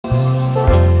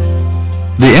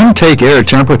The intake air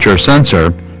temperature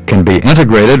sensor can be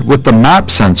integrated with the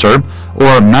MAP sensor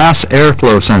or mass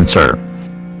airflow sensor.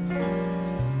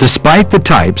 Despite the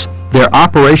types, their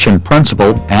operation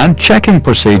principle and checking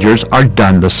procedures are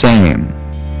done the same.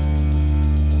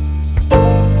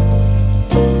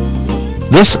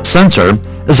 This sensor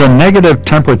is a negative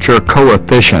temperature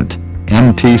coefficient,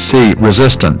 NTC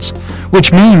resistance,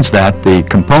 which means that the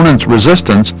component's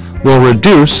resistance will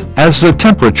reduce as the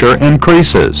temperature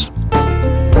increases.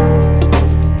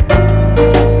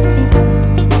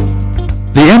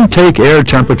 The intake air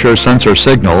temperature sensor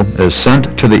signal is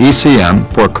sent to the ECM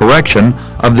for correction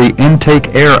of the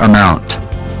intake air amount.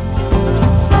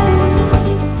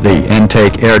 The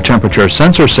intake air temperature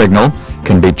sensor signal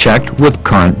can be checked with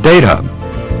current data.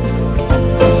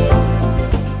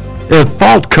 If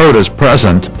fault code is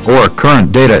present or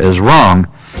current data is wrong,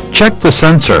 check the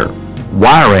sensor,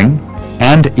 wiring,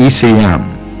 and ECM.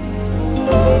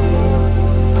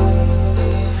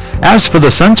 As for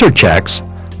the sensor checks,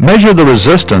 measure the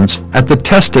resistance at the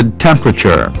tested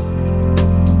temperature.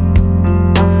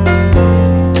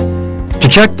 To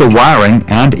check the wiring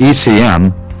and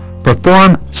ECM,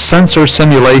 perform sensor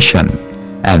simulation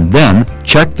and then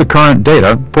check the current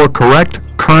data for correct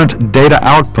current data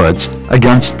outputs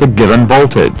against the given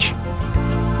voltage.